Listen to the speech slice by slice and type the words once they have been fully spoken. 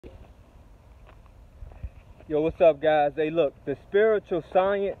Yo, what's up, guys? Hey, look, the spiritual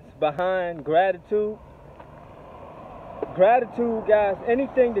science behind gratitude. Gratitude, guys,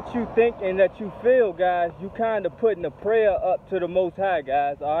 anything that you think and that you feel, guys, you kind of putting a prayer up to the Most High,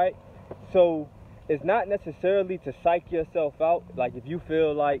 guys, all right? So it's not necessarily to psych yourself out. Like if you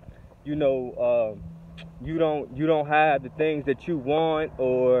feel like, you don't have the things that you want,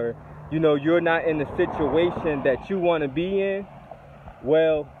 or, you're not in the situation that you want to be in.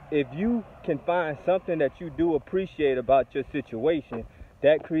 Well, if you can find something that you do appreciate about your situation,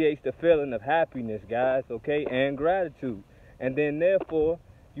 that creates the feeling of happiness, guys, okay, and gratitude. And then therefore,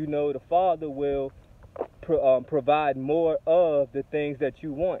 the Father will provide more of the things that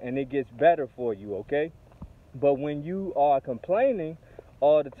you want, and it gets better for you, okay? But when you are complaining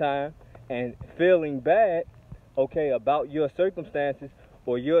all the time and feeling bad, okay, about your circumstances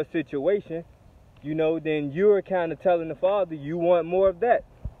or your situation, then you're kind of telling the Father you want more of that.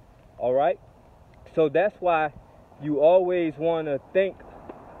 All right? So that's why you always want to think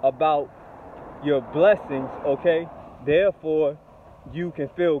about your blessings, okay? Therefore, you can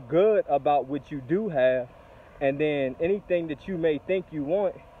feel good about what you do have, and then anything that you may think you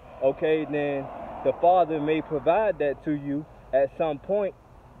want, okay, then the Father may provide that to you at some point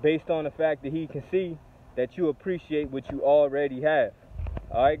based on the fact that He can see that you appreciate what you already have.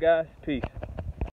 All right, guys? Peace.